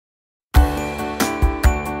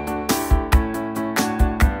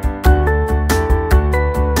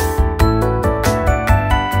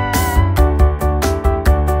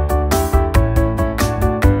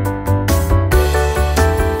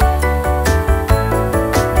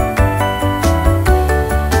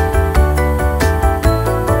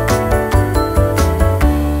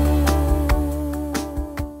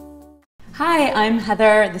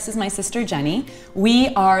Heather. This is my sister Jenny.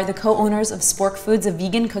 We are the co-owners of Spork Foods, a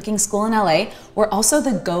vegan cooking school in LA. We're also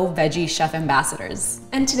the GO Veggie chef ambassadors.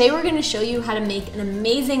 And today we're going to show you how to make an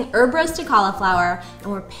amazing herb roasted cauliflower, and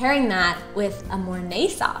we're pairing that with a Mornay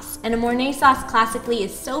sauce. And a Mornay sauce classically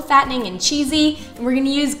is so fattening and cheesy, and we're going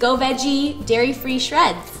to use GO Veggie dairy-free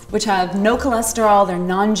shreds, which have no cholesterol, they're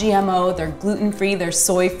non-GMO, they're gluten-free, they're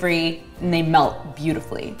soy-free, and they melt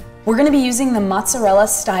beautifully. We're gonna be using the Mozzarella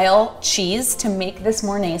Style cheese to make this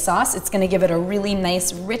Mornay sauce. It's gonna give it a really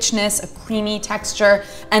nice richness, a creamy texture,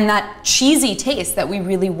 and that cheesy taste that we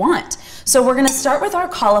really want. So we're gonna start with our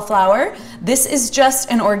cauliflower. This is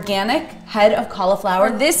just an organic head of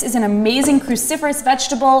cauliflower. This is an amazing cruciferous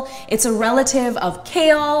vegetable. It's a relative of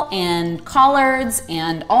kale and collards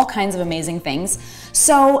and all kinds of amazing things.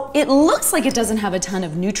 So it looks like it doesn't have a ton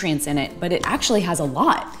of nutrients in it, but it actually has a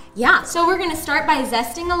lot. Yeah, so we're gonna start by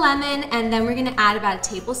zesting a lemon, and then we're gonna add about a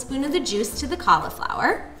tablespoon of the juice to the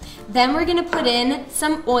cauliflower. Then we're gonna put in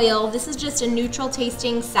some oil. This is just a neutral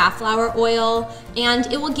tasting safflower oil, and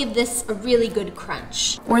it will give this a really good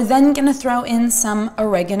crunch. We're then gonna throw in some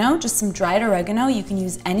oregano, just some dried oregano. You can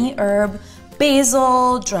use any herb,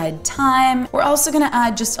 basil, dried thyme. We're also gonna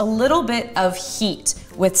add just a little bit of heat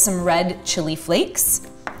with some red chili flakes.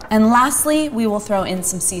 And lastly, we will throw in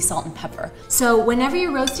some sea salt and pepper. So whenever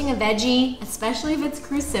you're roasting a veggie, especially if it's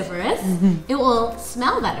cruciferous, it will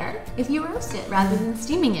smell better if you roast it rather than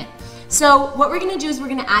steaming it. So what we're gonna do is we're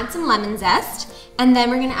gonna add some lemon zest, and then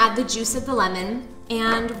we're gonna add the juice of the lemon,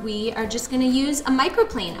 and we are just gonna use a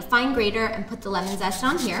microplane, a fine grater, and put the lemon zest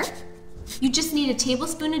on here. You just need a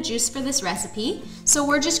tablespoon of juice for this recipe. So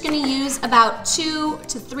we're just gonna use about 2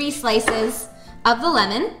 to 3 slices of the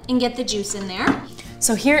lemon and get the juice in there.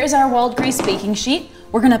 So here is our well greased baking sheet.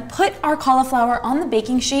 We're gonna put our cauliflower on the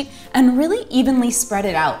baking sheet and really evenly spread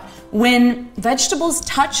it out. When vegetables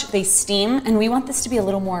touch, they steam, and we want this to be a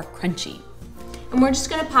little more crunchy. And we're just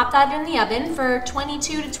gonna pop that in the oven for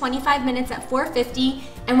 22 to 25 minutes at 450,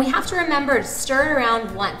 and we have to remember to stir it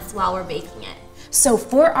around once while we're baking it. So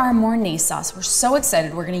for our Mornay sauce, we're so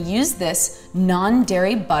excited. We're gonna use this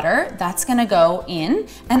non-dairy butter. That's gonna go in.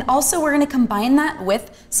 And also we're gonna combine that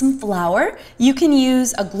with some flour. You can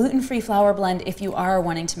use a gluten-free flour blend if you are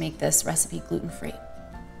wanting to make this recipe gluten-free.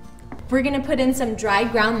 We're gonna put in some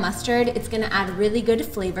dried ground mustard. It's gonna add really good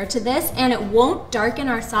flavor to this, and it won't darken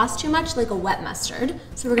our sauce too much like a wet mustard.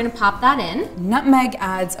 So we're gonna pop that in. Nutmeg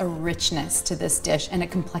adds a richness to this dish and a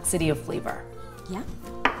complexity of flavor. Yeah.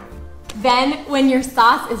 Then when your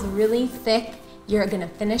sauce is really thick, you're gonna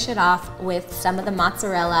finish it off with some of the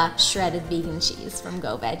mozzarella shredded vegan cheese from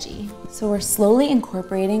GO Veggie. So we're slowly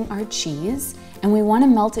incorporating our cheese, and we wanna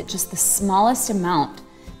melt it just the smallest amount.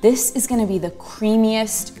 This is gonna be the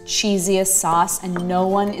creamiest, cheesiest sauce, and no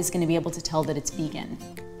one is gonna be able to tell that it's vegan.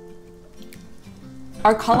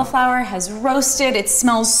 Our cauliflower has roasted, it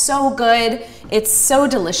smells so good, it's so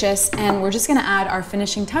delicious, and we're just gonna add our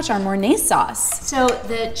finishing touch, our Mornay sauce. So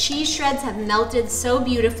the cheese shreds have melted so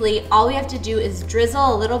beautifully. All we have to do is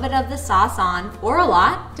drizzle a little bit of the sauce on, or a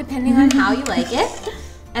lot, depending on how you like it.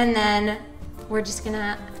 And then we're just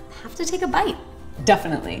gonna have to take a bite.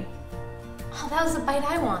 Definitely. Oh, that was the bite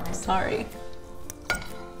I wanted. Sorry.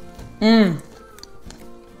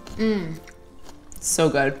 So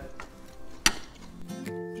good.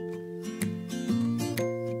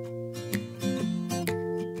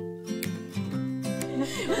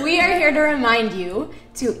 We are here to remind you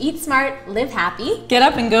to eat smart, live happy. Get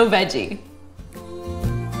up and go veggie.